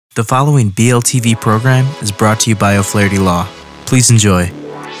The following BLTV program is brought to you by O'Flaherty Law. Please enjoy.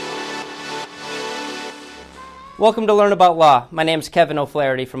 Welcome to Learn About Law. My name is Kevin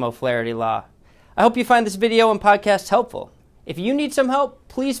O'Flaherty from O'Flaherty Law. I hope you find this video and podcast helpful. If you need some help,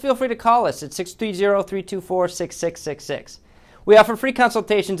 please feel free to call us at 630-324-6666. We offer free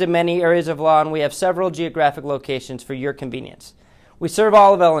consultations in many areas of law, and we have several geographic locations for your convenience. We serve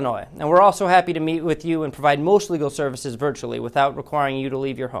all of Illinois, and we're also happy to meet with you and provide most legal services virtually without requiring you to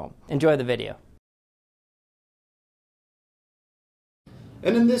leave your home. Enjoy the video.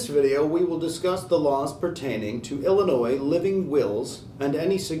 And in this video, we will discuss the laws pertaining to Illinois living wills and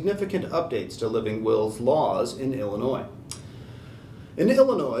any significant updates to living wills laws in Illinois. In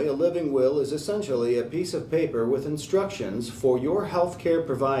Illinois, a living will is essentially a piece of paper with instructions for your healthcare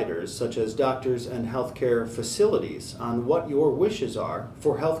providers, such as doctors and healthcare facilities, on what your wishes are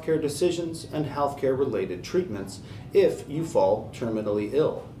for healthcare decisions and healthcare-related treatments if you fall terminally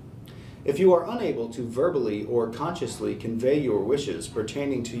ill. If you are unable to verbally or consciously convey your wishes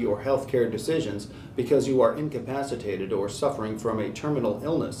pertaining to your healthcare decisions because you are incapacitated or suffering from a terminal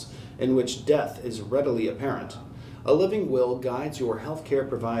illness in which death is readily apparent, a living will guides your healthcare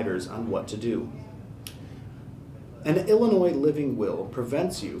providers on what to do. An Illinois living will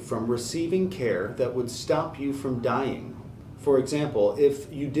prevents you from receiving care that would stop you from dying. For example, if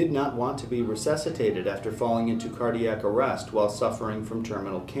you did not want to be resuscitated after falling into cardiac arrest while suffering from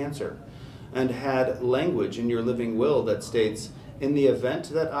terminal cancer, and had language in your living will that states, "In the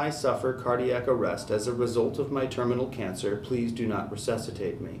event that I suffer cardiac arrest as a result of my terminal cancer, please do not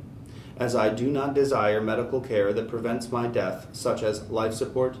resuscitate me, as I do not desire medical care that prevents my death, such as life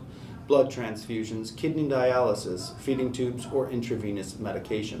support, blood transfusions, kidney dialysis, feeding tubes, or intravenous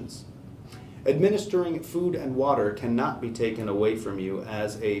medications." Administering food and water cannot be taken away from you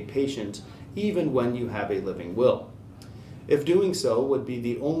as a patient even when you have a living will. If doing so would be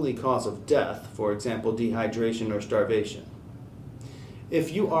the only cause of death, for example dehydration or starvation.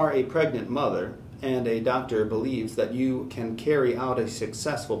 If you are a pregnant mother and a doctor believes that you can carry out a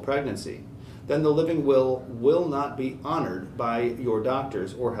successful pregnancy, then the living will not be honored by your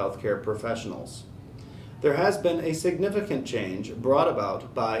doctors or healthcare professionals. There has been a significant change brought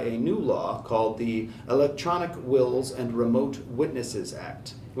about by a new law called the Electronic Wills and Remote Witnesses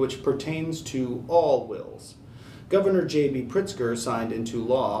Act, which pertains to all wills. Governor J.B. Pritzker signed into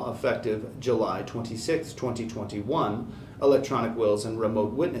law, effective July 26, 2021, Electronic Wills and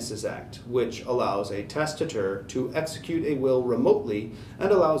Remote Witnesses Act, which allows a testator to execute a will remotely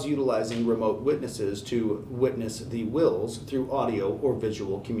and allows utilizing remote witnesses to witness the wills through audio or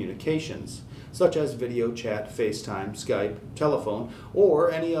visual communications, such as video chat, FaceTime, Skype, telephone,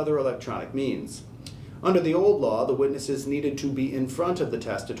 or any other electronic means. Under the old law, the witnesses needed to be in front of the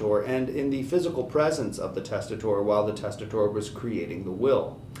testator and in the physical presence of the testator while the testator was creating the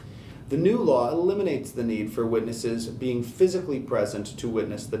will. The new law eliminates the need for witnesses being physically present to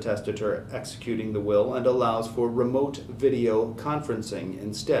witness the testator executing the will and allows for remote video conferencing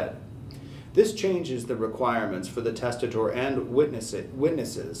instead. This changes the requirements for the testator and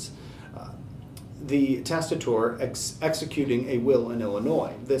witnesses. The testator executing a will in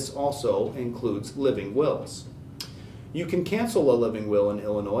Illinois. This also includes living wills. You can cancel a living will in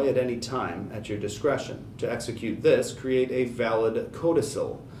Illinois at any time at your discretion. To execute this, create a valid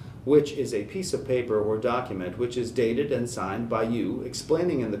codicil, which is a piece of paper or document which is dated and signed by you,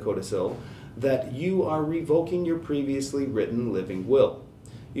 explaining in the codicil that you are revoking your previously written living will.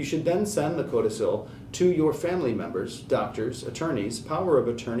 You should then send the codicil to your family members, doctors, attorneys, power of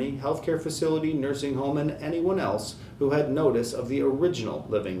attorney, healthcare facility, nursing home, and anyone else who had notice of the original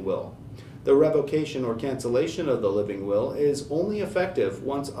living will. The revocation or cancellation of the living will is only effective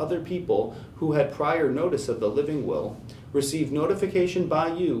once other people who had prior notice of the living will receive notification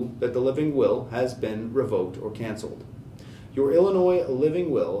by you that the living will has been revoked or canceled. Your Illinois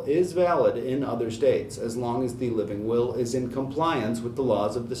living will is valid in other states as long as the living will is in compliance with the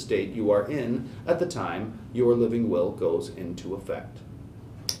laws of the state you are in at the time your living will goes into effect.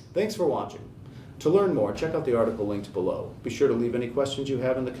 Thanks for watching. To learn more, check out the article linked below. Be sure to leave any questions you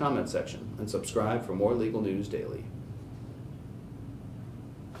have in the comment section and subscribe for more legal news daily.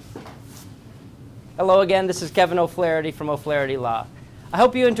 Hello again, this is Kevin O'Flaherty from O'Flaherty Law. I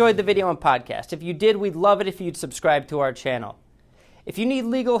hope you enjoyed the video and podcast. If you did, we'd love it if you'd subscribe to our channel. If you need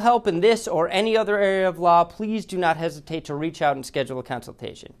legal help in this or any other area of law, please do not hesitate to reach out and schedule a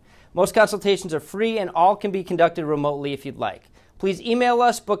consultation. Most consultations are free and all can be conducted remotely if you'd like. Please email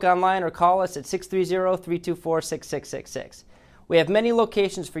us, book online, or call us at 630-324-6666. We have many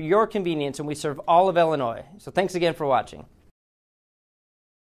locations for your convenience and we serve all of Illinois. So thanks again for watching.